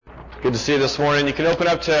Good to see you this morning. You can open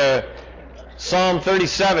up to Psalm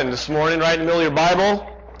 37 this morning, right in the middle of your Bible.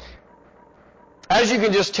 As you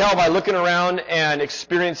can just tell by looking around and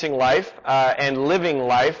experiencing life and living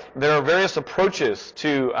life, there are various approaches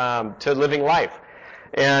to living life.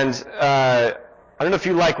 And I don't know if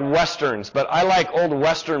you like westerns, but I like old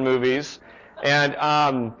western movies.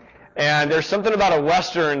 And there's something about a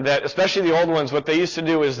western that, especially the old ones, what they used to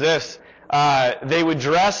do is this: they would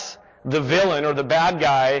dress the villain or the bad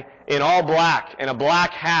guy in all black and a black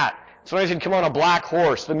hat. Sometimes he'd come on a black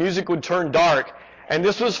horse. The music would turn dark. And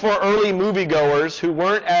this was for early moviegoers who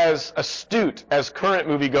weren't as astute as current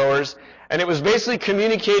moviegoers. And it was basically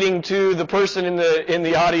communicating to the person in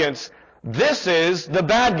the audience, this is the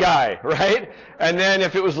bad guy, right? And then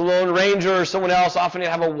if it was the Lone Ranger or someone else, often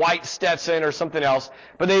it'd have a white Stetson or something else.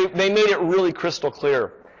 But they made it really crystal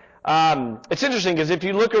clear. It's interesting because if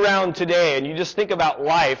you look around today and you just think about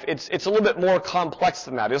life, it's a little bit more complex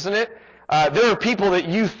than that, isn't it? There are people that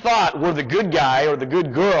you thought were the good guy or the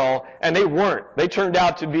good girl, and they weren't. They turned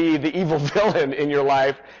out to be the evil villain in your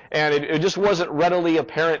life, and it just wasn't readily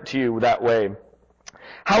apparent to you that way.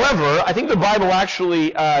 However, I think the Bible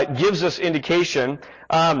actually gives us indication.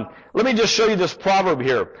 Let me just show you this proverb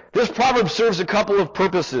here. This proverb serves a couple of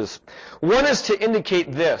purposes. One is to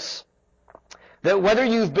indicate this: that whether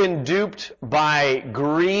you've been duped by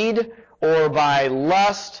greed or by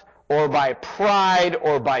lust or by pride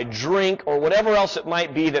or by drink or whatever else it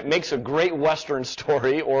might be that makes a great Western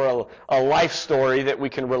story or a life story that we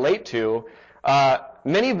can relate to,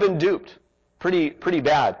 many have been duped pretty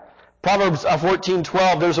bad. Proverbs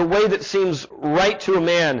 14:12, there's a way that seems right to a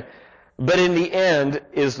man, but in the end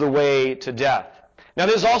is the way to death. Now,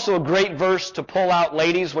 there's also a great verse to pull out,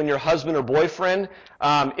 ladies, when your husband or boyfriend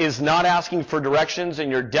is not asking for directions and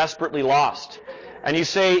you're desperately lost. And you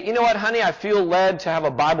say, you know what, honey, I feel led to have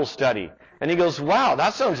a Bible study. And he goes, wow,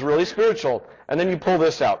 that sounds really spiritual. And then you pull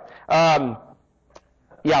this out.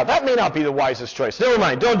 Yeah, that may not be the wisest choice. Never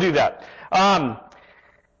mind, don't do that.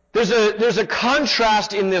 There's a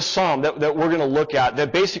contrast in this psalm that we're going to look at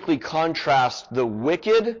that basically contrasts the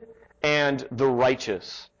wicked and the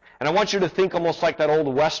righteous. And I want you to think almost like that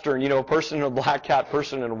old western, a person in a black hat,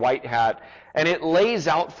 person in a white hat. And it lays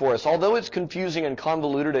out for us, although it's confusing and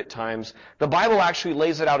convoluted at times, the Bible actually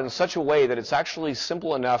lays it out in such a way that it's actually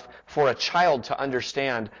simple enough for a child to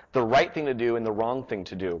understand the right thing to do and the wrong thing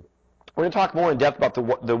to do. We're going to talk more in depth about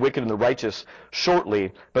the wicked and the righteous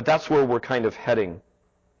shortly, but that's where we're kind of heading.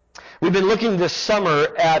 We've been looking this summer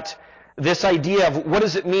at this idea of what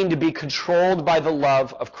does it mean to be controlled by the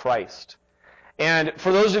love of Christ. And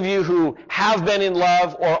for those of you who have been in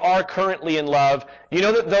love or are currently in love, you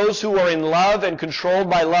know that those who are in love and controlled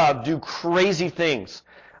by love do crazy things.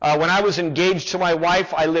 When I was engaged to my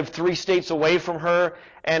wife, I lived 3 states away from her,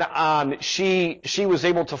 and she was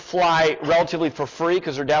able to fly relatively for free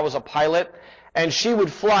because her dad was a pilot. And she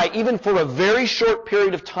would fly, even for a very short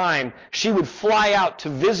period of time, she would fly out to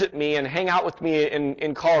visit me and hang out with me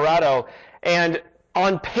in Colorado. And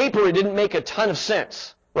on paper, it didn't make a ton of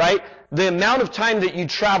sense, right? The amount of time that you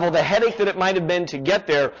travel, the headache that it might have been to get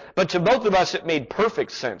there, but to both of us, it made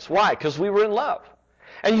perfect sense. Why? Because we were in love.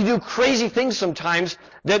 And you do crazy things sometimes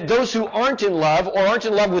that those who aren't in love or aren't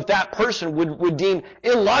in love with that person would deem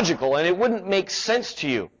illogical, and it wouldn't make sense to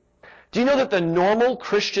you. Do you know that the normal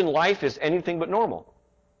Christian life is anything but normal?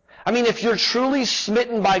 I mean, if you're truly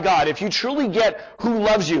smitten by God, if you truly get who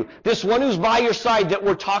loves you, this one who's by your side that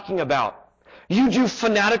we're talking about, you do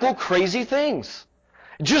fanatical, crazy things.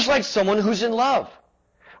 Just like someone who's in love.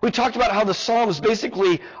 We talked about how the Psalms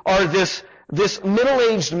basically are this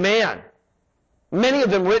middle-aged man. Many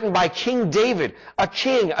of them written by King David, a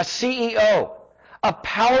king, a CEO, a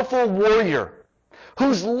powerful warrior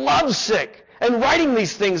who's lovesick and writing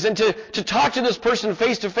these things. And to talk to this person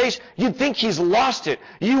face to face, you'd think he's lost it.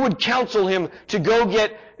 You would counsel him to go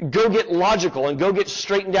get logical and go get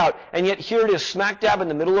straightened out. And yet here it is, smack dab in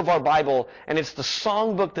the middle of our Bible, and it's the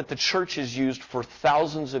songbook that the church has used for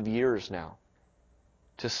thousands of years now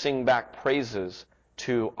to sing back praises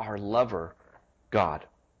to our lover, God.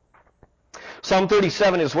 Psalm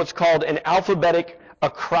 37 is what's called an alphabetic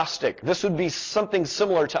acrostic. This would be something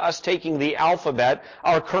similar to us taking the alphabet,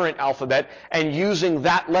 our current alphabet, and using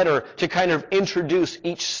that letter to kind of introduce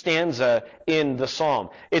each stanza in the psalm.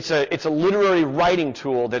 It's a literary writing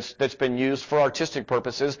tool that's been used for artistic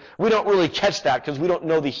purposes. We don't really catch that because we don't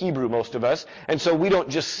know the Hebrew, most of us, and so we don't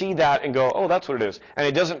just see that and go, oh, that's what it is. And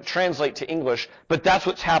it doesn't translate to English, but that's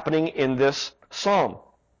what's happening in this psalm.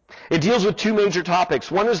 It deals with 2 major topics.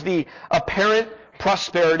 One is the apparent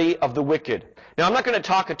prosperity of the wicked. Now, I'm not going to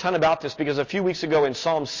talk a ton about this because a few weeks ago in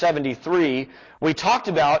Psalm 73, we talked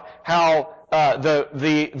about how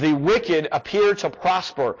the wicked appear to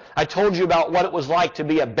prosper. I told you about what it was like to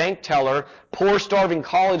be a bank teller, poor, starving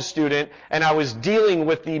college student, and I was dealing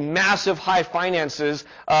with the massive high finances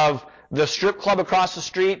of the strip club across the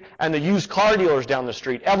street and the used car dealers down the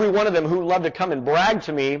street. Every one of them who loved to come and brag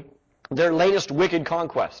to me their latest wicked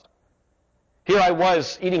conquest. Here I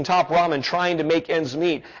was eating top ramen, trying to make ends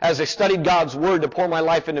meet as I studied God's Word to pour my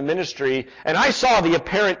life into ministry, and I saw the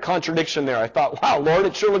apparent contradiction there. I thought, wow, Lord,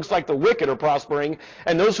 it sure looks like the wicked are prospering,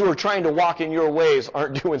 and those who are trying to walk in your ways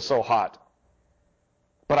aren't doing so hot.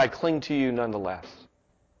 But I cling to you nonetheless.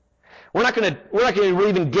 We're not going to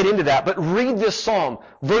even get into that, but read this psalm,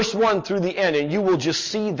 verse 1 through the end, and you will just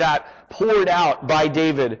see that poured out by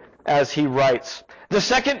David as he writes. The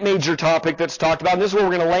second major topic that's talked about, and this is what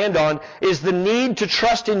we're going to land on, is the need to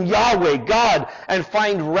trust in Yahweh, God, and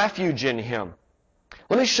find refuge in Him.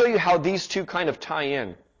 Let me show you how these two kind of tie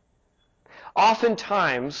in.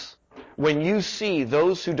 Oftentimes, when you see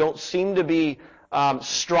those who don't seem to be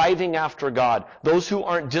striving after God, those who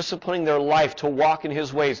aren't disciplining their life to walk in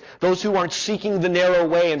His ways, those who aren't seeking the narrow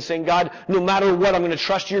way and saying, God, no matter what, I'm going to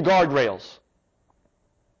trust your guardrails.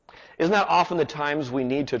 Isn't that often the times we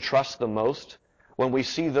need to trust the most? When we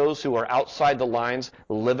see those who are outside the lines,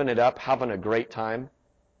 living it up, having a great time,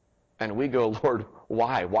 and we go, Lord,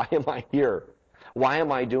 why? Why am I here? Why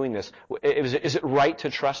am I doing this? Is it right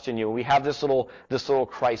to trust in you? We have this little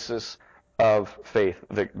crisis of faith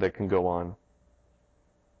that can go on.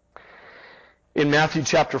 In Matthew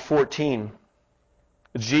chapter 14,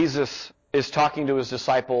 Jesus is talking to His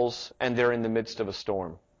disciples, and they're in the midst of a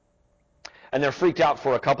storm. And they're freaked out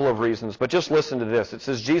for a couple of reasons, but just listen to this. It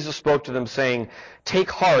says, Jesus spoke to them saying,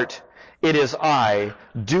 "Take heart, it is I.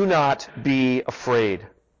 Do not be afraid."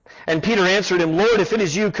 And Peter answered him, "Lord, if it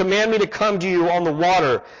is you, command me to come to you on the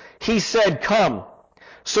water." He said, "Come."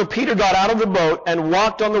 So Peter got out of the boat and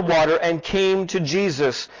walked on the water and came to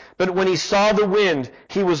Jesus. But when he saw the wind,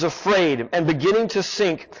 he was afraid, and beginning to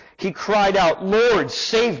sink, he cried out, "Lord,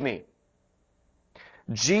 save me."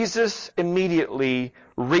 Jesus immediately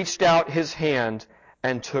reached out His hand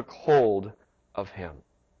and took hold of him.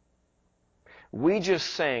 We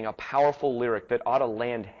just sang a powerful lyric that ought to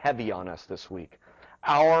land heavy on us this week.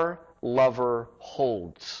 Our lover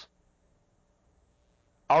holds.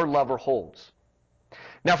 Our lover holds.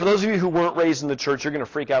 Now, for those of you who weren't raised in the church, you're going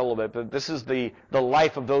to freak out a little bit, but this is the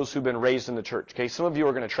life of those who've been raised in the church. Okay, some of you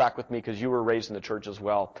are going to track with me because you were raised in the church as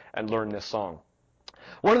well and learned this song.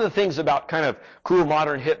 One of the things about kind of cool,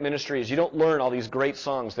 modern, hip ministry is you don't learn all these great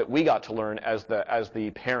songs that we got to learn as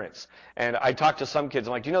the parents. And I talked to some kids,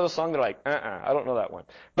 I'm like, "Do you know the song?" They're like, I don't know that one.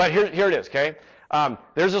 But here it is, okay?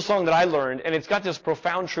 There's a song that I learned, and it's got this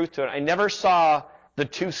profound truth to it. I never saw the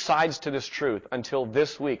two sides to this truth until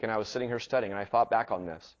this week, and I was sitting here studying, and I thought back on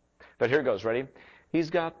this. But here it goes, ready?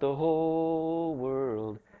 He's got the whole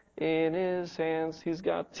world in His hands. He's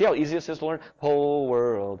got, see how easy this is to learn? Whole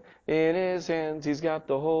world in His hands. He's got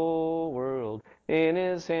the whole world in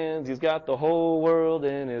His hands. He's got the whole world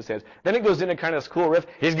in His hands. Then it goes into kind of this cool riff.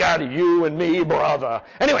 He's got you and me, brother.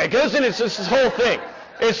 Anyway, it goes into this whole thing.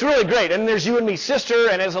 It's really great. And there's you and me, sister.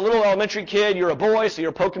 And as a little elementary kid, you're a boy, so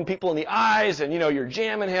you're poking people in the eyes, and you're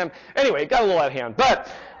jamming him. Anyway, it got a little out of hand.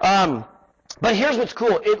 But here's what's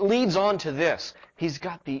cool. It leads on to this. He's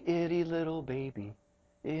got the itty little baby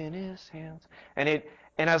in His hands. And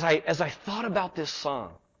as I thought about this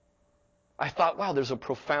song, I thought, wow, there's a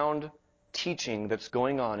profound teaching that's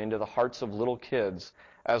going on into the hearts of little kids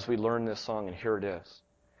as we learn this song, and here it is.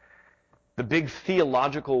 The big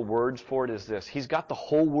theological words for it is this. He's got the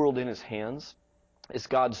whole world in His hands. It's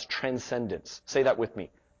God's transcendence. Say that with me.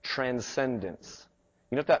 Transcendence.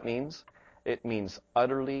 You know what that means? It means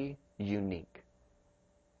utterly unique.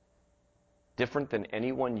 Different than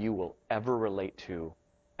anyone you will ever relate to,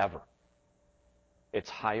 ever. It's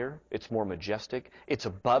higher, it's more majestic, it's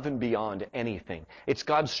above and beyond anything. It's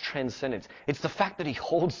God's transcendence. It's the fact that He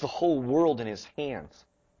holds the whole world in His hands.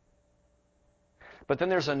 But then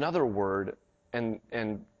there's another word, and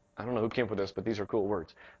I don't know who came up with this, but these are cool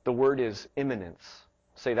words. The word is immanence.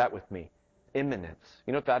 Say that with me. Immanence.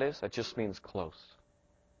 You know what that is? That just means close.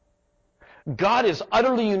 God is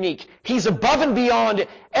utterly unique. He's above and beyond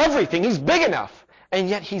everything. He's big enough, and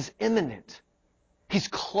yet He's immanent. He's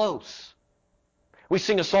close. We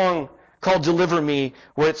sing a song called "Deliver Me"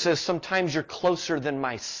 where it says, "Sometimes you're closer than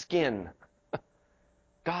my skin."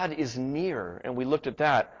 God is near, and we looked at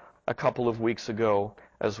that a couple of weeks ago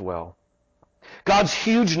as well. God's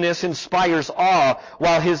hugeness inspires awe,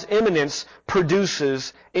 while His immanence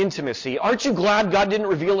produces intimacy. Aren't you glad God didn't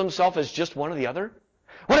reveal Himself as just one or the other?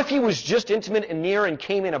 What if He was just intimate and near and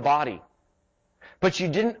came in a body? but you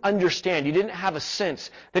didn't understand, you didn't have a sense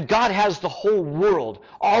that God has the whole world,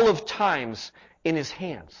 all of times, in His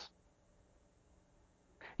hands.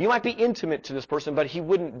 You might be intimate to this person, but you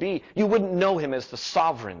wouldn't know Him as the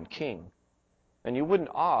sovereign King. And you wouldn't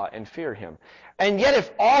awe and fear Him. And yet if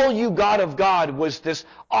all you got of God was this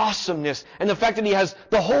awesomeness and the fact that He has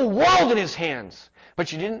the whole world in His hands,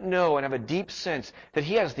 but you didn't know and have a deep sense that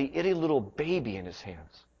He has the itty little baby in His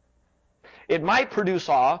hands, it might produce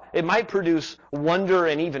awe, it might produce wonder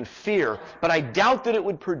and even fear, but I doubt that it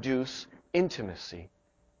would produce intimacy.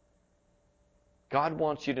 God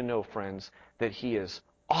wants you to know, friends, that He is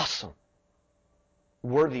awesome,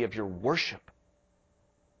 worthy of your worship,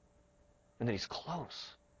 and that He's close.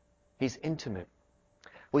 He's intimate.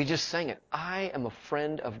 We just sang it. I am a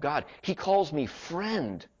friend of God. He calls me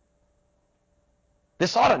friend.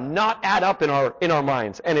 This ought to not add up in our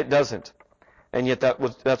minds, and it doesn't. And yet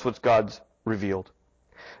that's what God's revealed.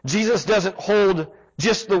 Jesus doesn't hold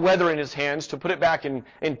just the weather in His hands, to put it back in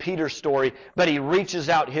Peter's story, but He reaches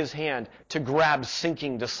out His hand to grab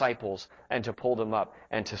sinking disciples and to pull them up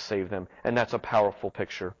and to save them. And that's a powerful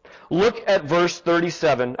picture. Look at verse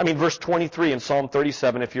 23 in Psalm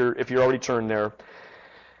 37 if you're already turned there.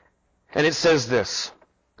 And it says this: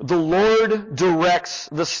 "The Lord directs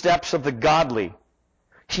the steps of the godly.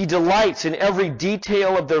 He delights in every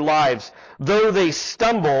detail of their lives. Though they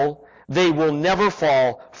stumble, they will never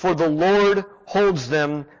fall, for the Lord holds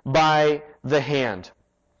them by the hand."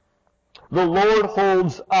 The Lord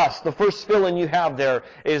holds us. The first fill-in you have there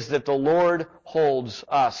is that the Lord holds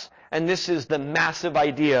us. And this is the massive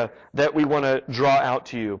idea that we want to draw out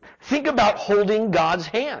to you. Think about holding God's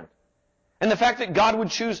hand and the fact that God would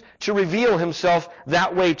choose to reveal Himself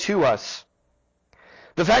that way to us.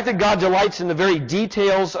 The fact that God delights in the very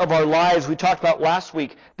details of our lives, we talked about last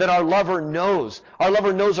week, that our lover knows. Our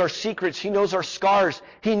lover knows our secrets. He knows our scars.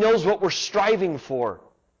 He knows what we're striving for.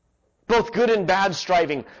 Both good and bad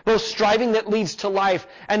striving. Both striving that leads to life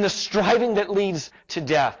and the striving that leads to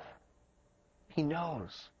death. He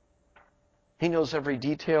knows. He knows every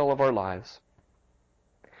detail of our lives.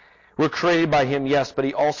 We're created by Him, yes, but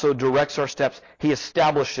He also directs our steps. He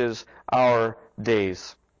establishes our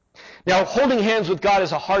days. Now, holding hands with God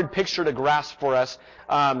is a hard picture to grasp for us.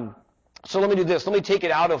 So let me do this. Let me take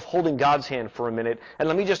it out of holding God's hand for a minute, and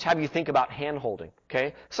let me just have you think about hand holding.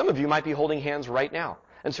 Okay? Some of you might be holding hands right now.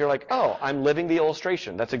 And so you're like, oh, I'm living the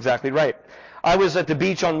illustration. That's exactly right. I was at the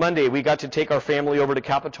beach on Monday. We got to take our family over to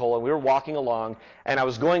Capitola, and we were walking along, and I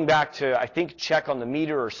was going back to, I think, check on the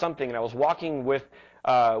meter or something, and I was walking with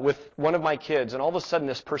one of my kids, and all of a sudden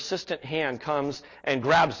this persistent hand comes and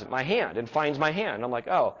grabs my hand and finds my hand. I'm like,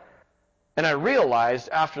 oh. And I realized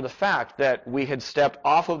after the fact that we had stepped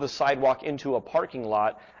off of the sidewalk into a parking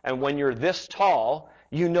lot, and when you're this tall,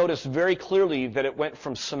 you notice very clearly that it went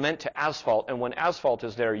from cement to asphalt, and when asphalt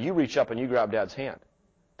is there, you reach up and you grab Dad's hand.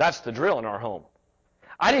 That's the drill in our home.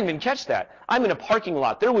 I didn't even catch that. I'm in a parking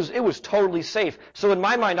lot. It was totally safe. So in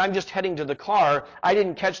my mind, I'm just heading to the car. I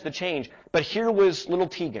didn't catch the change. But here was little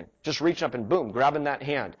Tegan, just reaching up and boom, grabbing that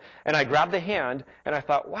hand. And I grabbed the hand, and I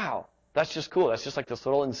thought, wow, that's just cool. That's just like this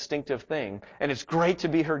little instinctive thing. And it's great to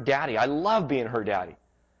be her daddy. I love being her daddy.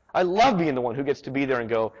 I love being the one who gets to be there and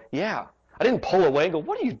go, yeah. I didn't pull away and go,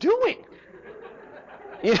 what are you doing?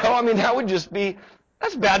 That would just be,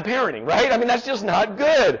 that's bad parenting, right? That's just not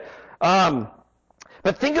good.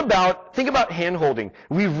 But think about hand-holding.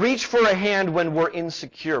 We reach for a hand when we're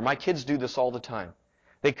insecure. My kids do this all the time.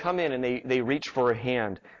 They come in and they reach for a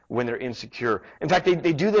hand when they're insecure. In fact,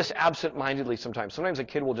 they do this absent-mindedly sometimes. Sometimes a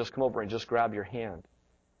kid will just come over and just grab your hand.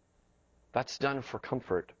 That's done for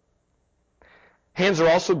comfort. Hands are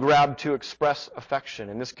also grabbed to express affection,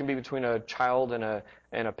 and this can be between a child and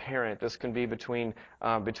a parent. This can be between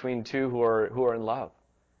two who are in love,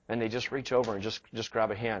 and they just reach over and just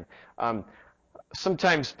grab a hand.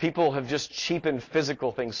 Sometimes people have just cheapened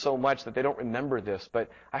physical things so much that they don't remember this, but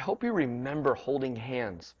I hope you remember holding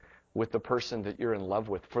hands with the person that you're in love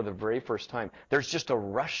with for the very first time. There's just a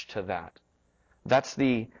rush to that. That's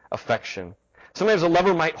the affection. Sometimes a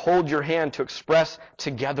lover might hold your hand to express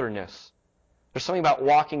togetherness. There's something about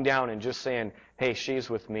walking down and just saying, hey, she's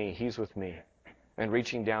with me, he's with me, and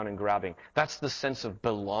reaching down and grabbing. That's the sense of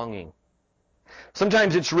belonging.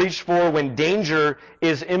 Sometimes it's reached for when danger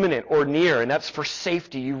is imminent or near, and that's for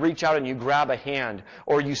safety. You reach out and you grab a hand,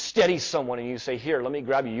 or you steady someone and you say, here, let me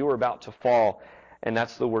grab you, you are about to fall, and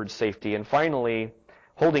that's the word safety. And finally,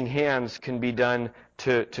 holding hands can be done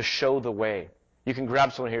to show the way. You can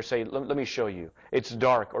grab someone here and say, let me show you. It's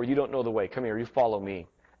dark, or you don't know the way. Come here, you follow me.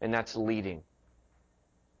 And that's leading.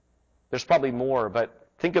 There's probably more, but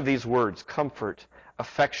think of these words: comfort,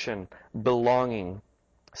 affection, belonging,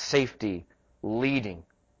 safety, leading.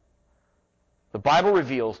 The Bible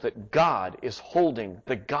reveals that God is holding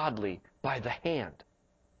the godly by the hand.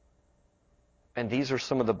 And these are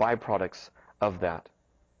some of the byproducts of that.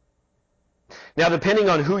 Now, depending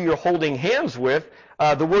on who you're holding hands with,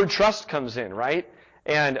 the word trust comes in, right?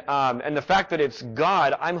 And the fact that it's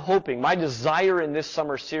God, I'm hoping, my desire in this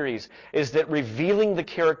summer series is that revealing the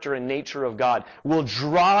character and nature of God will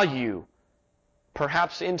draw you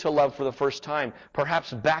perhaps into love for the first time,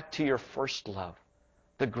 perhaps back to your first love,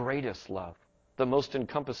 the greatest love, the most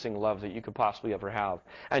encompassing love that you could possibly ever have.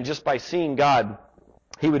 And just by seeing God,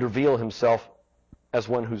 He would reveal Himself as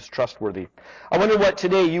one who's trustworthy. I wonder what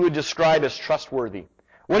today you would describe as trustworthy.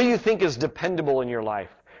 What do you think is dependable in your life?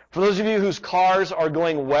 For those of you whose cars are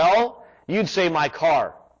going well, you'd say, my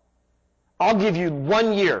car. I'll give you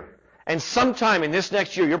 1 year, and sometime in this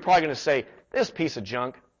next year, you're probably going to say, this piece of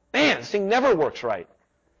junk, man, this thing never works right.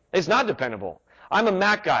 It's not dependable. I'm a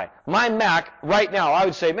Mac guy. My Mac, right now, I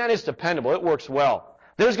would say, man, it's dependable. It works well.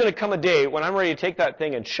 There's going to come a day when I'm ready to take that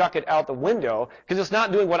thing and chuck it out the window because it's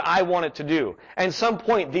not doing what I want it to do. And at some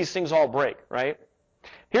point, these things all break, right?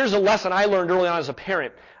 Here's a lesson I learned early on as a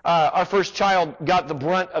parent. Our first child got the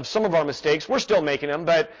brunt of some of our mistakes. We're still making them,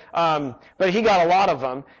 but he got a lot of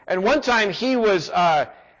them. And one time he was,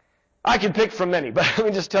 I could pick from many, but let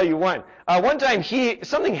me just tell you one. One time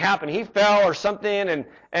something happened. He fell or something,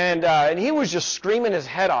 and he was just screaming his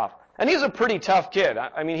head off. And he's a pretty tough kid.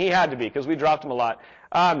 I mean, he had to be because we dropped him a lot.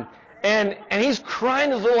 And he's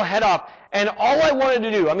crying his little head off. And all I wanted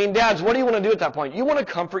to do, I mean, dads, what do you want to do at that point? You want to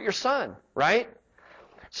comfort your son, right?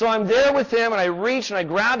 So I'm there with him, and I reach and I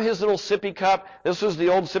grab his little sippy cup. This was the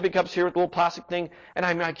old sippy cups here with the little plastic thing. And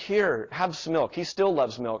I'm like, here, have some milk. He still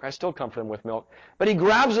loves milk. I still comfort him with milk. But he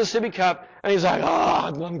grabs the sippy cup, and he's like,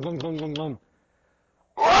 glum, glum, glum, glum, glum.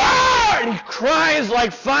 And he cries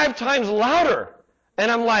like 5 times louder. And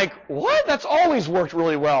I'm like, what? That's always worked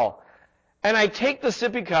really well. And I take the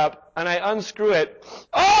sippy cup, and I unscrew it.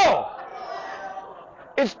 Oh!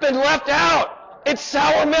 It's been left out. It's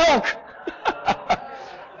sour milk.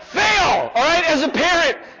 Fail! All right? As a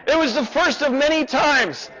parent, it was the first of many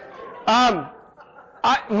times.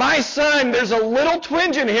 My son, there's a little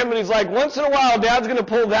twinge in him, and he's like, once in a while, Dad's going to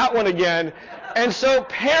pull that one again. And so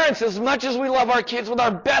parents, as much as we love our kids with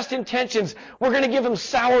our best intentions, we're going to give them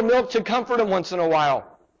sour milk to comfort them once in a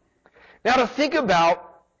while. Now, to think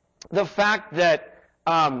about the fact that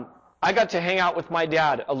I got to hang out with my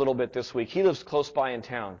dad a little bit this week. He lives close by in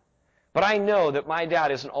town. But I know that my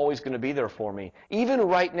dad isn't always going to be there for me. Even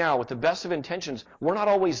right now, with the best of intentions, we're not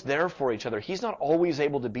always there for each other. He's not always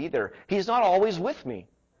able to be there. He's not always with me.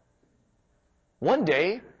 One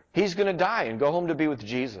day, he's going to die and go home to be with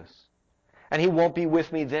Jesus. And he won't be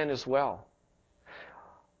with me then as well.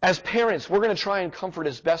 As parents, we're going to try and comfort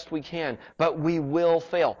as best we can, but we will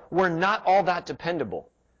fail. We're not all that dependable.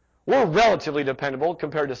 We're relatively dependable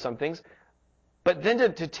compared to some things. But then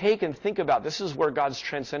to take and think about, this is where God's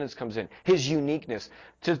transcendence comes in, His uniqueness.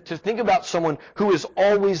 To think about someone who is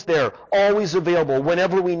always there, always available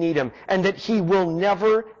whenever we need Him, and that He will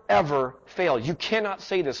never, ever fail. You cannot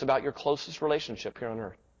say this about your closest relationship here on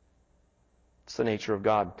earth. It's the nature of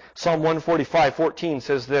God. Psalm 145:14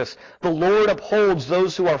 says this, the Lord upholds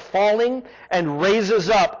those who are falling and raises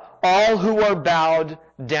up all who are bowed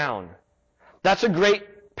down. That's a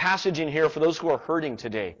great passage in here for those who are hurting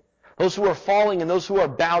today. Those who are falling and those who are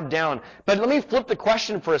bowed down. But let me flip the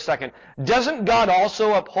question for a second. Doesn't God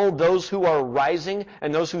also uphold those who are rising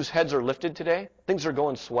and those whose heads are lifted today? Things are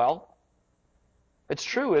going swell. It's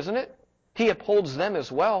true, isn't it? He upholds them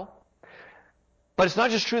as well. But it's not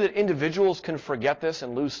just true that individuals can forget this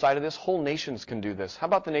and lose sight of this. Whole nations can do this. How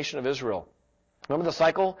about the nation of Israel? Remember the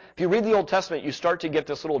cycle? If you read the Old Testament, you start to get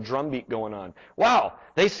this little drumbeat going on. Wow,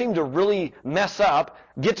 they seem to really mess up,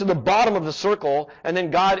 get to the bottom of the circle, and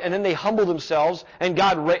then they humble themselves, and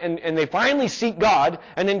they finally seek God,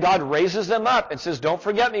 and then God raises them up and says, "Don't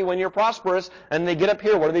forget me when you're prosperous." And they get up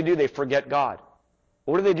here. What do? They forget God.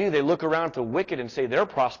 What do? They look around at the wicked and say, "They're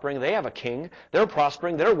prospering. They have a king. They're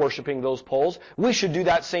prospering. They're worshiping those poles. We should do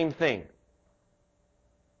that same thing."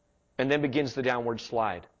 And then begins the downward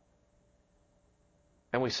slide.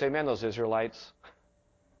 And we say, man, those Israelites,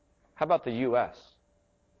 how about the U.S.?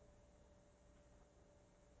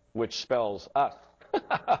 Which spells us.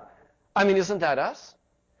 I mean, isn't that us?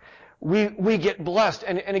 We get blessed.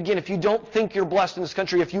 And again, if you don't think you're blessed in this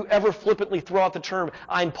country, if you ever flippantly throw out the term,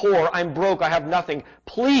 I'm poor, I'm broke, I have nothing,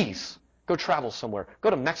 please go travel somewhere. Go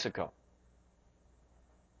to Mexico.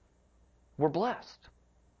 We're blessed.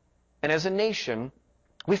 And as a nation,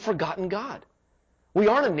 we've forgotten God. We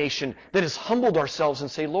aren't a nation that has humbled ourselves and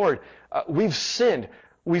say, Lord, we've sinned.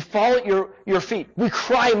 We fall at your feet. We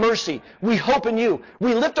cry mercy. We hope in you.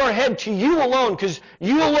 We lift our head to you alone because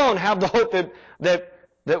you alone have the hope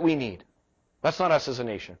that we need. That's not us as a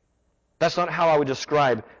nation. That's not how I would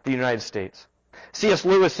describe the United States. C.S.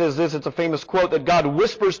 Lewis says this, it's a famous quote, that God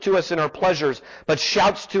whispers to us in our pleasures, but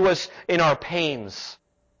shouts to us in our pains.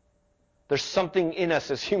 There's something in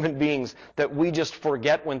us as human beings that we just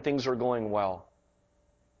forget when things are going well.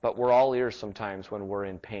 But we're all ears sometimes when we're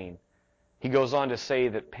in pain. He goes on to say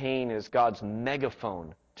that pain is God's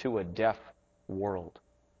megaphone to a deaf world.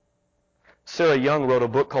 Sarah Young wrote a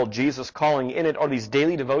book called Jesus Calling. In it are these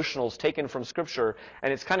daily devotionals taken from Scripture,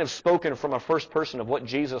 and it's kind of spoken from a first person of what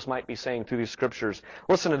Jesus might be saying through these Scriptures.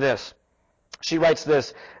 Listen to this. She writes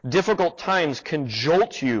this, difficult times can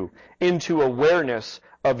jolt you into awareness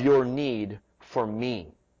of your need for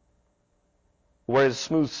me, whereas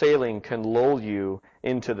smooth sailing can lull you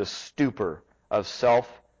into the stupor of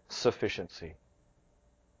self-sufficiency.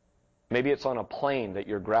 Maybe it's on a plane that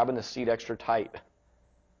you're grabbing the seat extra tight,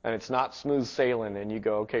 and it's not smooth sailing, and you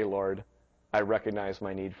go, okay, Lord, I recognize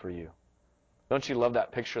my need for you. Don't you love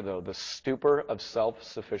that picture, though? The stupor of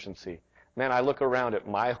self-sufficiency. Man, I look around at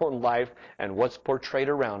my own life and what's portrayed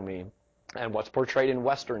around me, and what's portrayed in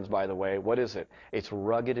Westerns, by the way, what is it? It's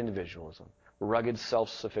rugged individualism, rugged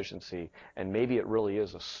self-sufficiency, and maybe it really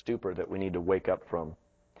is a stupor that we need to wake up from.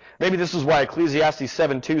 Maybe this is why Ecclesiastes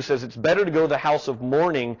 7:2 says it's better to go to the house of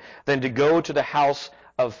mourning than to go to the house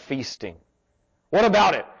of feasting. What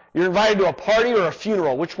about it? You're invited to a party or a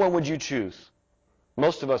funeral. Which one would you choose?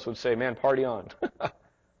 Most of us would say, man, party on.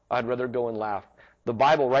 I'd rather go and laugh. The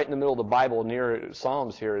Bible, right in the middle of the Bible near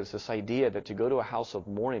Psalms here, is this idea that to go to a house of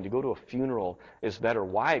mourning, to go to a funeral is better.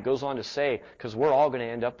 Why? It goes on to say, because we're all going to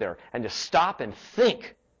end up there. And to stop and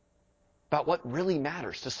think about what really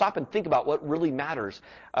matters. To stop and think about what really matters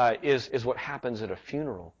is what happens at a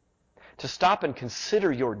funeral. To stop and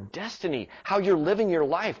consider your destiny, how you're living your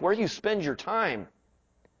life, where you spend your time.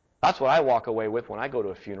 That's what I walk away with when I go to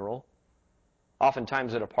a funeral.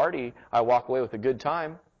 Oftentimes at a party, I walk away with a good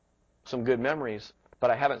time, some good memories,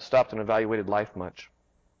 but I haven't stopped and evaluated life much.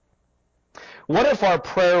 What if our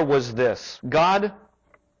prayer was this? God,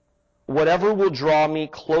 whatever will draw me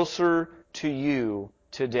closer to you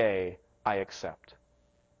today, I accept.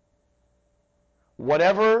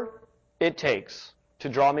 Whatever it takes to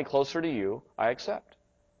draw me closer to you, I accept.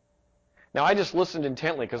 Now, I just listened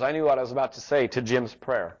intently because I knew what I was about to say to Jim's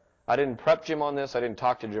prayer. I didn't prep Jim on this. I didn't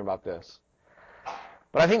talk to Jim about this.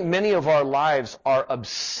 But I think many of our lives are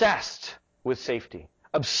obsessed with safety,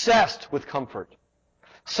 obsessed with comfort.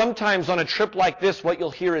 Sometimes on a trip like this, what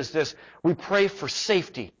you'll hear is this: we pray for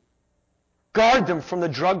safety. Guard them from the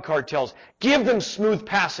drug cartels. Give them smooth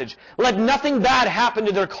passage. Let nothing bad happen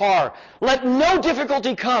to their car. Let no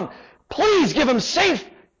difficulty come. Please give them safe,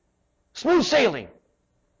 smooth sailing.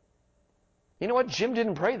 You know what? Jim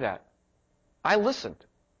didn't pray that. I listened.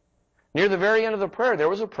 Near the very end of the prayer, there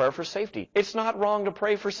was a prayer for safety. It's not wrong to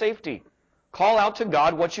pray for safety. Call out to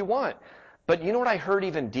God what you want. But you know what I heard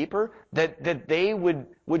even deeper? That they would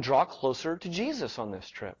draw closer to Jesus on this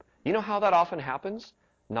trip. You know how that often happens?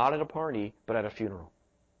 Not at a party, but at a funeral.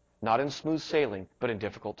 Not in smooth sailing, but in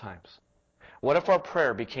difficult times. What if our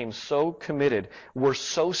prayer became so committed, we're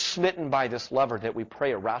so smitten by this lever that we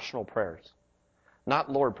pray irrational prayers?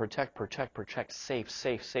 Not, Lord, protect, protect, protect, safe,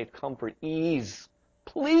 safe, safe, comfort, ease,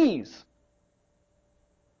 please.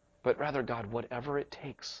 But rather, God, whatever it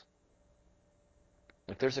takes.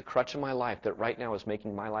 If there's a crutch in my life that right now is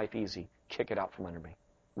making my life easy, kick it out from under me.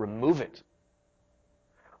 Remove it.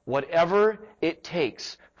 Whatever it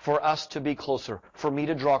takes for us to be closer, for me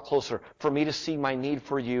to draw closer, for me to see my need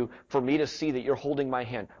for you, for me to see that you're holding my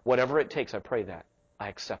hand, whatever it takes, I pray that. I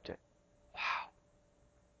accept it. Wow.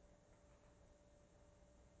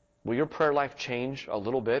 Will your prayer life change a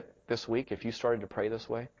little bit this week if you started to pray this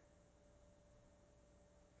way? I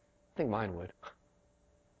think mine would.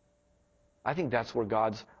 I think that's where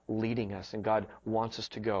God's leading us and God wants us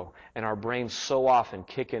to go. And our brains so often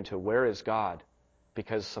kick into, where is God?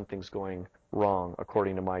 Because something's going wrong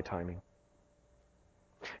according to my timing.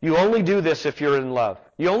 You only do this if you're in love.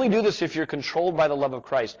 You only do this if you're controlled by the love of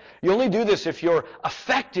Christ. You only do this if you're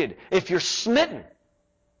affected, if you're smitten.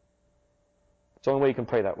 It's the only way you can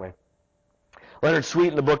pray that way. Leonard Sweet,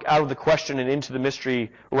 in the book Out of the Question and Into the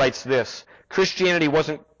Mystery, writes this: Christianity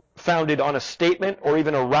wasn't founded on a statement or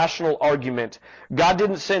even a rational argument. God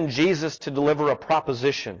didn't send Jesus to deliver a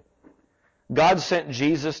proposition. God sent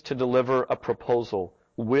Jesus to deliver a proposal.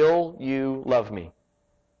 Will you love me?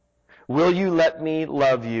 Will you let me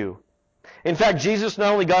love you? In fact, Jesus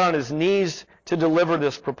not only got on his knees to deliver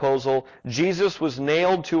this proposal, Jesus was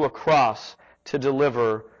nailed to a cross to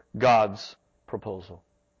deliver God's proposal.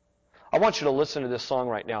 I want you to listen to this song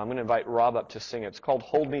right now. I'm going to invite Rob up to sing it. It's called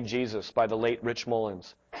Hold Me Jesus by the late Rich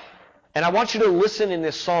Mullins. And I want you to listen in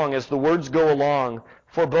this song as the words go along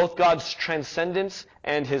for both God's transcendence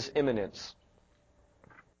and His immanence.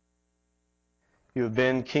 You have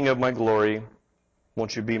been King of my glory.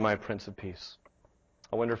 Won't you be my Prince of Peace?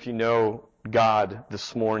 I wonder if you know God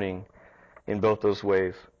this morning in both those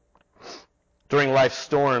ways. During life's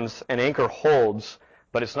storms, an anchor holds,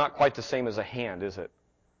 but it's not quite the same as a hand, is it?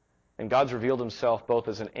 And God's revealed Himself both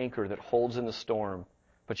as an anchor that holds in the storm,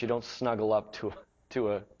 but you don't snuggle up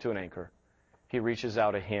to an anchor. He reaches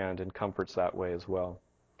out a hand and comforts that way as well.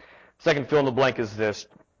 Second fill in the blank is this,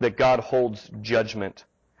 that God holds judgment.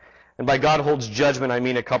 And by God holds judgment, I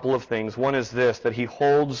mean a couple of things. One is this, that He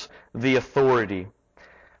holds the authority.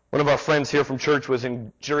 One of our friends here from church was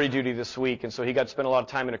in jury duty this week, and so he got to spend a lot of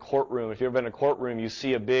time in a courtroom. If you've ever been in a courtroom, you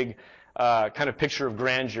see a big kind of picture of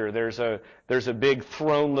grandeur. There's a big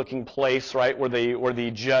throne-looking place, right, where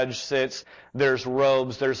the judge sits. There's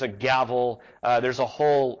robes. There's a gavel. There's a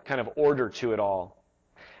whole kind of order to it all.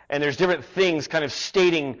 And there's different things kind of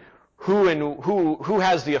stating who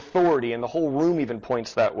has the authority, and the whole room even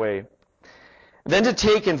points that way. Then to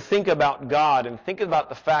take and think about God and think about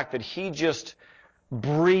the fact that He just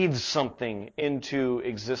breathes something into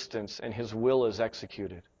existence and His will is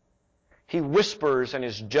executed. He whispers and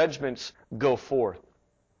His judgments go forth.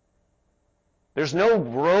 There's no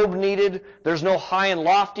robe needed. There's no high and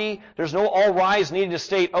lofty. There's no all rise needed to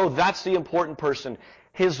state, oh, that's the important person.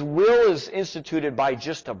 His will is instituted by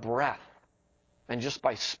just a breath and just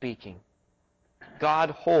by speaking.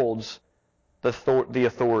 God holds the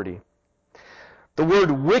authority. The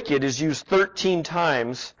word wicked is used 13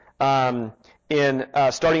 times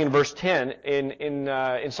starting in verse 10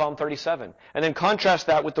 in Psalm 37. And then contrast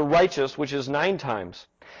that with the righteous, which is 9 times.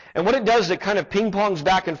 And what it does is it kind of ping-pongs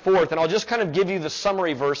back and forth, and I'll just kind of give you the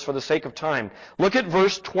summary verse for the sake of time. Look at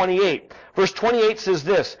verse 28. Verse 28 says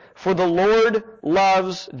this, "For the Lord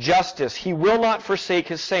loves justice. He will not forsake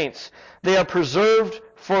His saints. They are preserved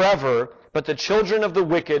forever, but the children of the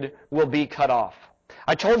wicked will be cut off."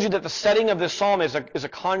 I told you that the setting of this psalm is a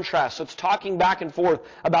contrast. So it's talking back and forth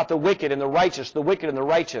about the wicked and the righteous, the wicked and the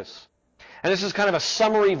righteous. And this is kind of a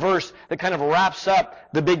summary verse that kind of wraps up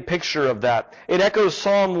the big picture of that. It echoes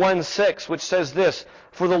Psalm 1:6, which says this,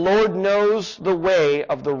 "For the Lord knows the way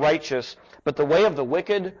of the righteous, but the way of the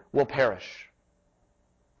wicked will perish."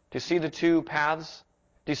 Do you see the two paths?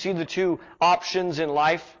 Do you see the two options in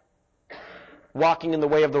life? Walking in the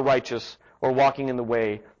way of the righteous or walking in the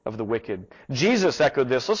way of the wicked. Jesus echoed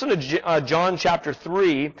this. Listen to John chapter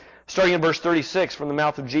 3, starting in verse 36 from the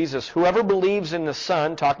mouth of Jesus. "Whoever believes in the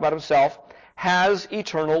Son," talk about Himself, "has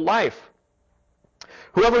eternal life.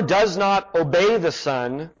 Whoever does not obey the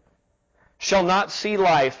Son shall not see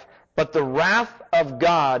life, but the wrath of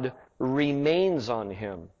God remains on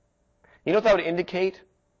him." You know what that would indicate?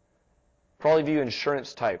 For all of you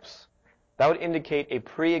insurance types, that would indicate a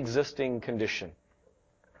pre-existing condition.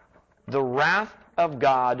 The wrath of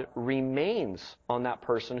God remains on that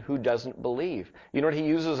person who doesn't believe. You know what He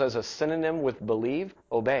uses as a synonym with believe?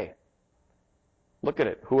 Obey. Look at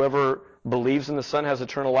it. Whoever believes in the Son has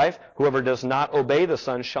eternal life. Whoever does not obey the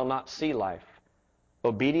Son shall not see life.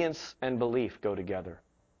 Obedience and belief go together.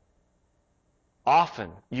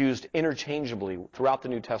 Often used interchangeably throughout the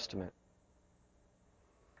New Testament.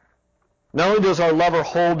 Not only does our lover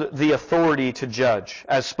hold the authority to judge,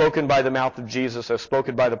 as spoken by the mouth of Jesus, as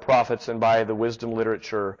spoken by the prophets and by the wisdom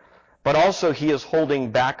literature, but also He is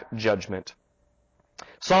holding back judgment.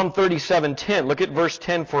 Psalm 37:10, look at verse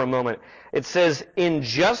 10 for a moment. It says, "In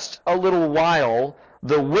just a little while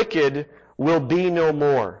the wicked will be no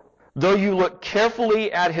more. Though you look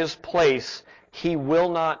carefully at his place, he will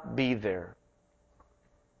not be there."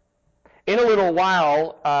 In a little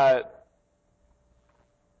while,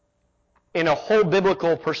 in a whole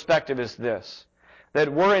biblical perspective is this, that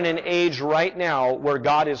we're in an age right now where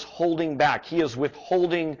God is holding back. He is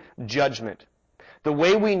withholding judgment. The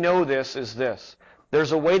way we know this is this.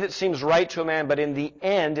 There's a way that seems right to a man, but in the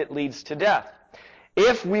end it leads to death.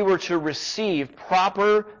 If we were to receive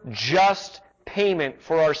proper, just payment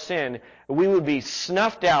for our sin, we would be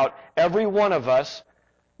snuffed out, every one of us,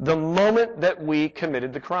 the moment that we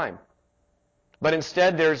committed the crime. But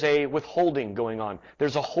instead, there's a withholding going on.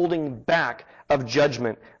 There's a holding back of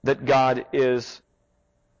judgment that God is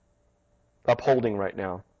upholding right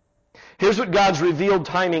now. Here's what God's revealed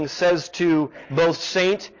timing says to both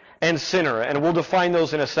saint and sinner, and we'll define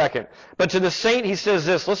those in a second. But to the saint, He says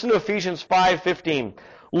this. Listen to Ephesians 5:15.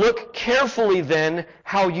 "Look carefully then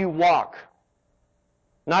how you walk,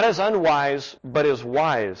 not as unwise, but as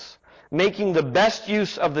wise, making the best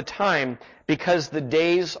use of the time because the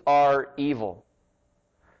days are evil.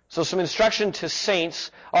 So some instruction to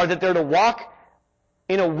saints are that they're to walk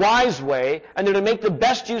in a wise way and they're to make the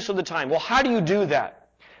best use of the time. Well, how do you do that?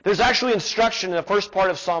 There's actually instruction in the first part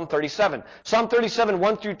of Psalm 37. Psalm 37,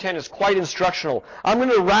 1 through 10 is quite instructional. I'm going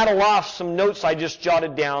to rattle off some notes I just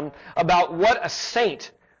jotted down about what a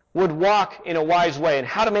saint would walk in a wise way and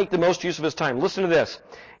how to make the most use of his time. Listen to this.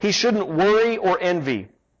 He shouldn't worry or envy.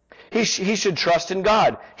 He should trust in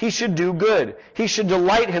God. He should do good. He should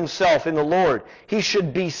delight himself in the Lord. He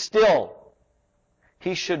should be still.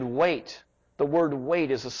 He should wait. The word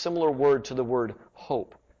wait is a similar word to the word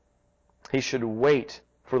hope. He should wait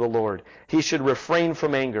for the Lord. He should refrain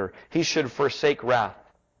from anger. He should forsake wrath.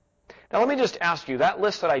 Now let me just ask you, that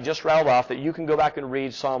list that I just rattled off, that you can go back and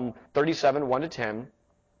read Psalm 37, 1 to 10,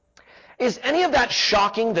 is any of that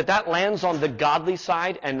shocking that that lands on the godly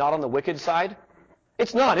side and not on the wicked side?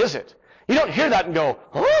 It's not, is it? You don't hear that and go,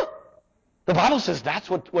 huh? The Bible says that's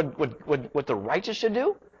what the righteous should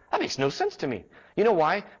do? That makes no sense to me. You know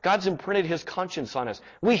why? God's imprinted his conscience on us.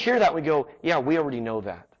 We hear that and we go, yeah, we already know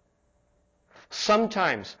that.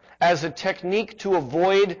 Sometimes, as a technique to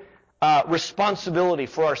avoid responsibility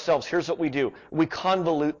for ourselves, here's what we do. We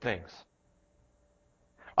convolute things.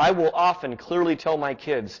 I will often clearly tell my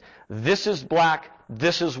kids, this is black,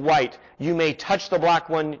 this is white. You may touch the black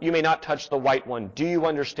one, you may not touch the white one. Do you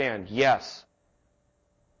understand? Yes.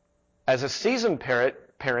 As a seasoned parent,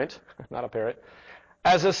 not a parrot,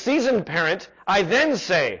 as a seasoned parent, I then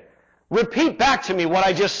say, repeat back to me what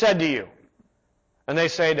I just said to you. And they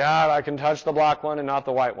say, Dad, I can touch the black one and not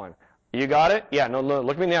the white one. You got it? Yeah, no,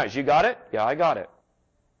 look me in the eyes. You got it? Yeah, I got it.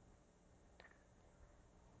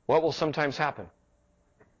 What will sometimes happen?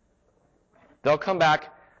 They'll come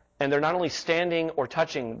back, and they're not only standing or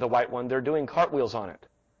touching the white one, they're doing cartwheels on it.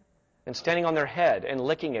 And standing on their head and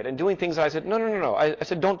licking it and doing things. I said, no. I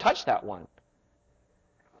said, don't touch that one.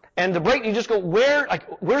 And the break, you just go,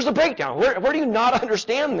 where's the breakdown? Where do you not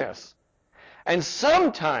understand this? And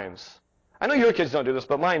sometimes, I know your kids don't do this,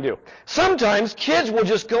 but mine do. Sometimes kids will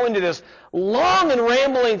just go into this long and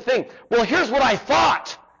rambling thing. Well, here's what I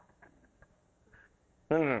thought.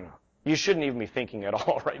 No. You shouldn't even be thinking at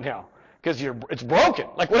all right now. Because it's broken.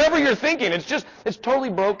 Like whatever you're thinking, it's totally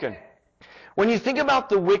broken. When you think about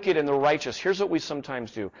the wicked and the righteous, here's what we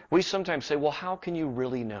sometimes do. We sometimes say, well, how can you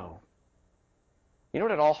really know? You know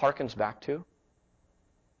what it all harkens back to?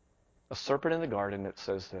 A serpent in the garden that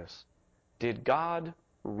says this. Did God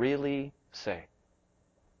really say?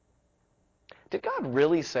 Did God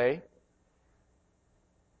really say?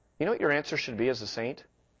 You know what your answer should be as a saint?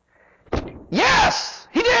 Yes!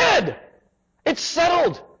 He did! It's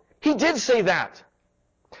settled! He did say that.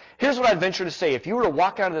 Here's what I'd venture to say. If you were to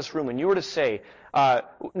walk out of this room and you were to say, no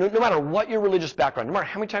matter what your religious background, no matter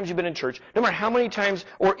how many times you've been in church, no matter how many times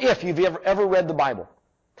or if you've ever read the Bible,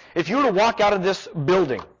 if you were to walk out of this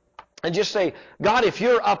building and just say, God, if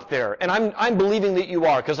you're up there, and I'm believing that you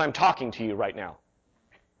are because I'm talking to you right now,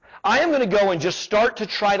 I am going to go and just start to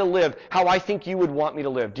try to live how I think you would want me to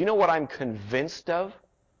live. Do you know what I'm convinced of?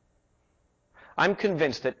 I'm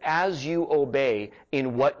convinced that as you obey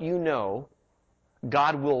in what you know,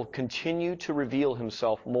 God will continue to reveal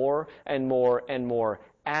himself more and more and more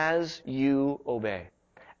as you obey,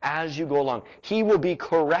 as you go along. He will be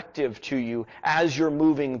corrective to you as you're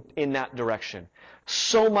moving in that direction.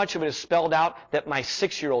 So much of it is spelled out that my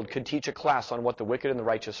 6-year-old could teach a class on what the wicked and the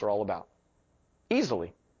righteous are all about.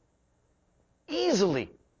 Easily. Easily.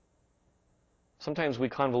 Sometimes we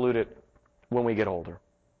convolute it when we get older.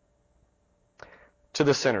 To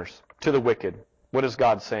the sinners, to the wicked, what is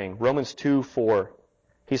God saying? Romans 2:4.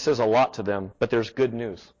 He says a lot to them, but there's good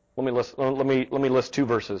news. Let me list 2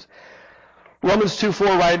 verses. Romans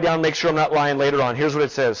 2:4, write it down, make sure I'm not lying later on. Here's what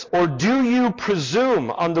it says. Or do you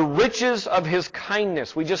presume on the riches of his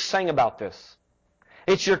kindness? We just sang about this.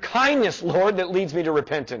 It's your kindness, Lord, that leads me to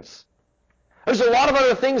repentance. There's a lot of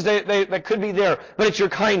other things that could be there, but it's your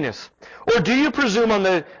kindness. Or do you presume on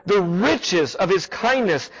the riches of his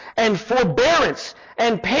kindness and forbearance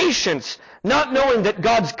and patience, not knowing that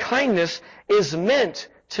God's kindness is meant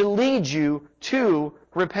to lead you to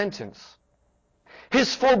repentance?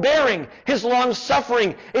 His forbearing, his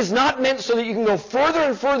long-suffering is not meant so that you can go further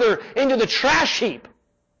and further into the trash heap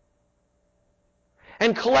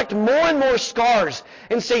and collect more and more scars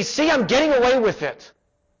and say, see, I'm getting away with it.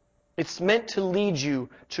 It's meant to lead you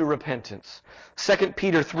to repentance. 2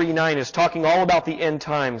 Peter 3:9 is talking all about the end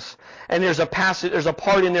times. And there's a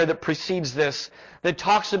part in there that precedes this that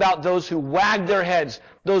talks about those who wag their heads,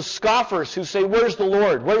 those scoffers who say, where's the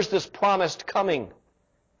Lord? Where's this promised coming?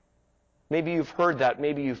 Maybe you've heard that.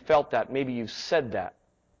 Maybe you've felt that. Maybe you've said that.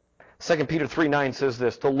 2 Peter 3:9 says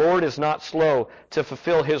this, "The Lord is not slow to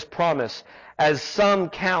fulfill His promise, as some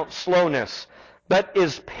count slowness, but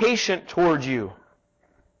is patient toward you,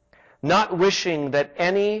 not wishing that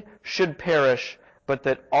any should perish, but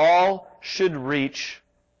that all should reach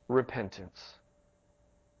repentance."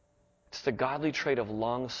 It's the godly trait of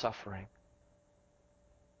long-suffering.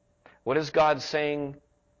 What is God saying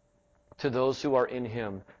to those who are in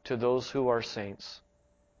Him, to those who are saints?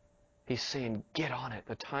 He's saying, get on it.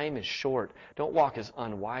 The time is short. Don't walk as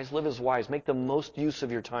unwise. Live as wise. Make the most use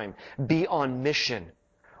of your time. Be on mission.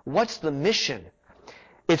 What's the mission?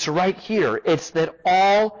 It's right here. It's that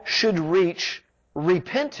all should reach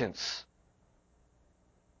repentance.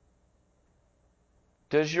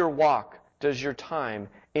 Does your walk, does your time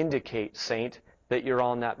indicate, saint, that you're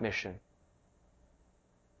on that mission?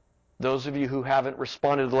 Those of you who haven't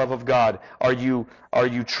responded to the love of God, are you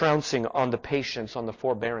trouncing on the patience, on the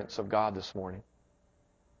forbearance of God this morning?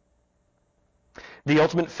 The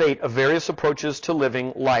ultimate fate of various approaches to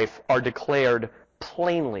living life are declared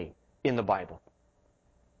plainly in the Bible.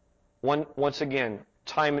 Once again,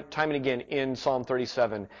 time and again in Psalm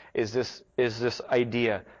 37 is this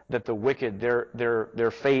idea that the wicked,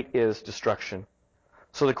 their fate is destruction.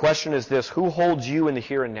 So the question is this: who holds you in the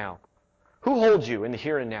here and now? Who holds you in the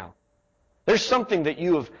here and now? There's something that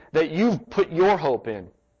you've put your hope in.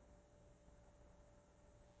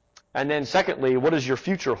 And then secondly, what does your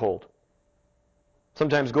future hold?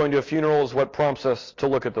 Sometimes going to a funeral is what prompts us to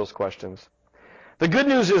look at those questions. The good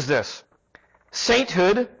news is this: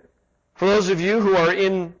 sainthood, for those of you who are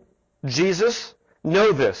in Jesus,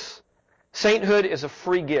 know this. Sainthood is a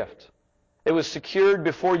free gift. It was secured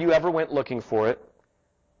before you ever went looking for it.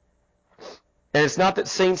 And it's not that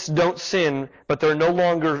saints don't sin, but they're no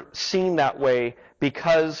longer seen that way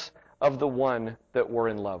because of the one that we're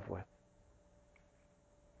in love with.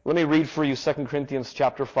 Let me read for you 2 Corinthians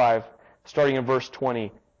chapter 5, starting in verse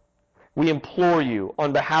 20. We implore you,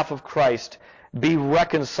 on behalf of Christ, be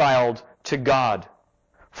reconciled to God.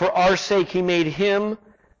 For our sake He made Him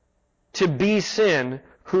to be sin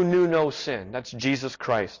who knew no sin. That's Jesus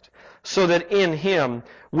Christ. So that in Him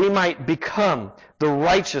we might become the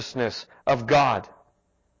righteousness of God.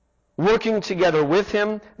 Working together with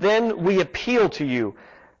Him, then we appeal to you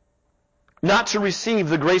not to receive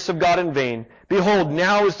the grace of God in vain. Behold,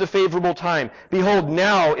 now is the favorable time. Behold,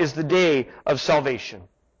 now is the day of salvation.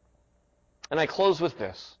 And I close with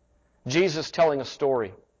this. Jesus telling a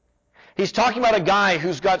story. He's talking about a guy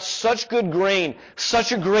who's got such good grain,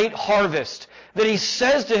 such a great harvest, that he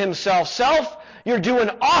says to himself, "Self, you're doing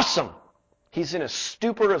awesome." He's in a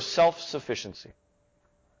stupor of self-sufficiency.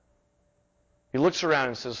 He looks around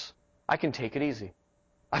and says, "I can take it easy.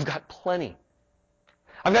 I've got plenty.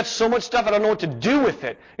 I've got so much stuff I don't know what to do with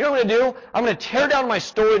it. You know what I'm going to do? I'm going to tear down my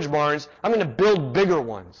storage barns. I'm going to build bigger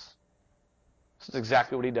ones." This is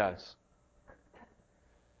exactly what he does.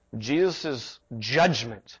 Jesus'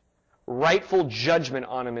 judgment, rightful judgment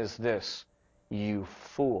on him is this: you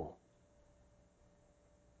fool.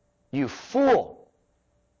 You fool.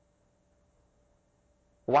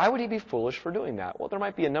 Why would he be foolish for doing that? Well, there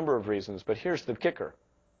might be a number of reasons, but here's the kicker.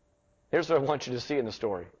 Here's what I want you to see in the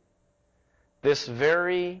story. This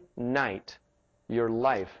very night, your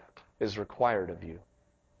life is required of you.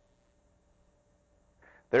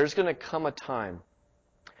 There's going to come a time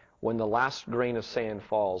when the last grain of sand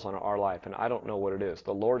falls on our life, and I don't know what it is.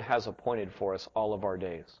 The Lord has appointed for us all of our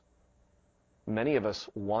days. Many of us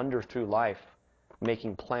wander through life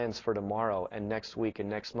making plans for tomorrow and next week and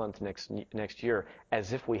next month, next year,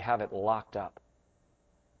 as if we have it locked up.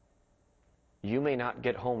 You may not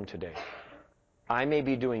get home today. I may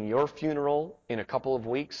be doing your funeral in a couple of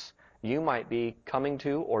weeks. You might be coming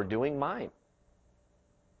to or doing mine.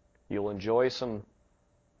 You'll enjoy some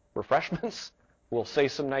refreshments. We'll say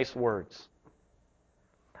some nice words.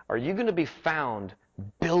 Are you going to be found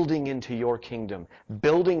building into your kingdom,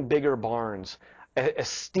 building bigger barns,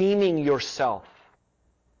 esteeming yourself,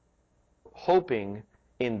 hoping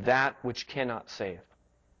in that which cannot save?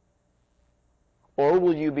 Or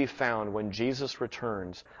will you be found when Jesus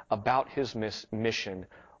returns about His mission,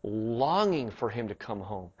 longing for Him to come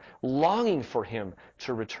home, longing for Him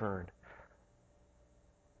to return?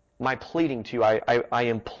 My pleading to you, I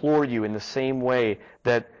implore you in the same way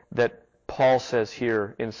that Paul says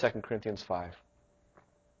here in 2 Corinthians 5,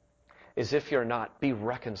 is if you're not, be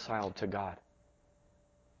reconciled to God.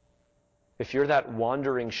 If you're that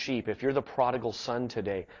wandering sheep, if you're the prodigal son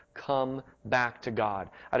today, come back to God.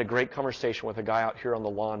 I had a great conversation with a guy out here on the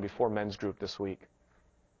lawn before men's group this week.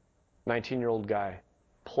 19-year-old guy,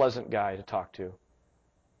 pleasant guy to talk to.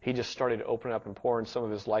 He just started opening up and pouring some of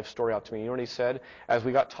his life story out to me. You know what he said? As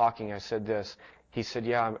we got talking, I said this: He said,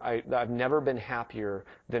 yeah, I've never been happier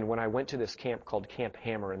than when I went to this camp called Camp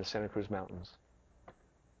Hammer in the Santa Cruz Mountains.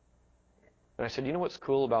 And I said, you know what's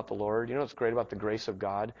cool about the Lord? You know what's great about the grace of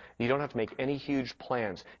God? You don't have to make any huge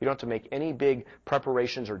plans. You don't have to make any big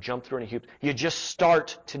preparations or jump through any hoops. You just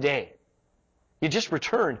start today. You just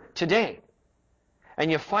return today.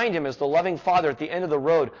 And you find Him as the loving Father at the end of the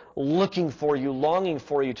road, looking for you, longing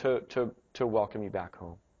for you to welcome you back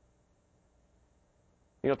home.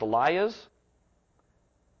 You know what the lie is?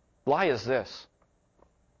 The lie is this.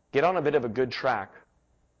 Get on a bit of a good track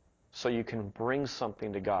so you can bring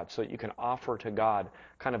something to God, so that you can offer to God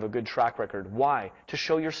kind of a good track record. Why? To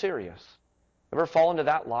show you're serious. Ever fall into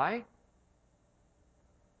that lie?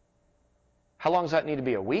 How long does that need to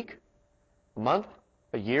be? A week? A month?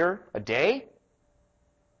 A year? A day?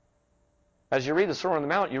 As you read the Sermon on the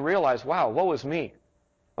Mount, you realize, wow, woe is me.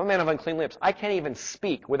 I'm a man of unclean lips. I can't even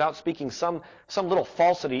speak without speaking some little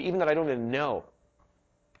falsity, even that I don't even know.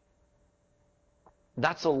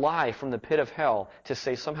 That's a lie from the pit of hell to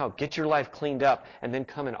say somehow get your life cleaned up and then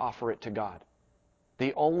come and offer it to God.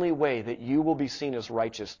 The only way that you will be seen as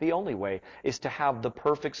righteous, the only way, is to have the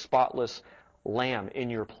perfect, spotless lamb in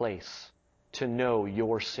your place, to know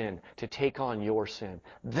your sin, to take on your sin.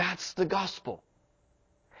 That's the gospel.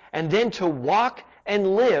 And then to walk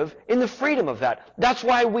and live in the freedom of that. That's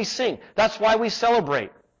why we sing. That's why we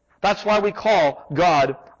celebrate. That's why we call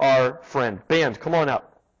God our friend. Band, come on up.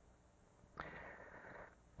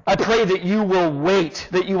 I pray that you will wait,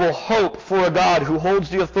 that you will hope for a God who holds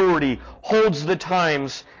the authority, holds the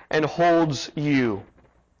times, and holds you.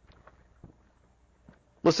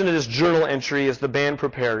 Listen to this journal entry as the band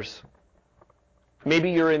prepares. Maybe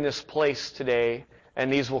you're in this place today,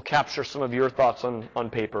 and these will capture some of your thoughts on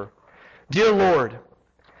paper. Dear Lord,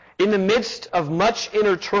 in the midst of much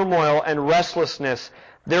inner turmoil and restlessness,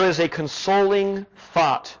 there is a consoling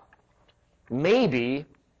thought. Maybe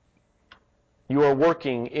you are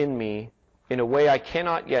working in me in a way I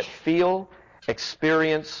cannot yet feel,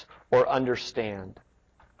 experience, or understand.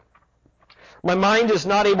 My mind is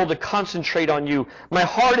not able to concentrate on you. My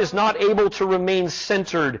heart is not able to remain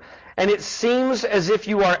centered. And it seems as if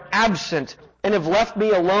you are absent and have left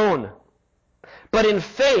me alone. But in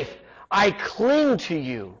faith, I cling to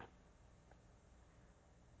you.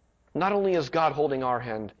 Not only is God holding our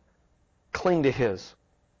hand, cling to His.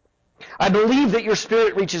 I believe that your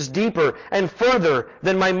Spirit reaches deeper and further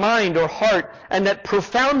than my mind or heart, and that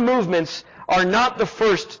profound movements are not the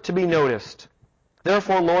first to be noticed.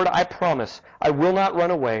 Therefore, Lord, I promise I will not run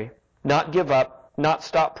away, not give up, not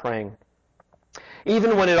stop praying,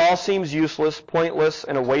 even when it all seems useless, pointless,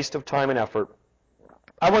 and a waste of time and effort.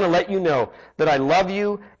 I want to let you know that I love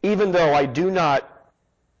you even though I do not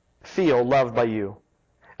feel loved by you,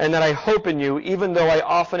 and that I hope in you even though I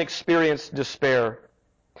often experience despair.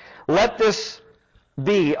 Let this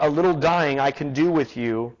be a little dying I can do with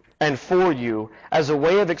you and for you as a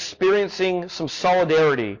way of experiencing some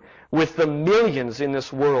solidarity with the millions in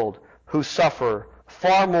this world who suffer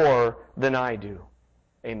far more than I do.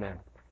 Amen.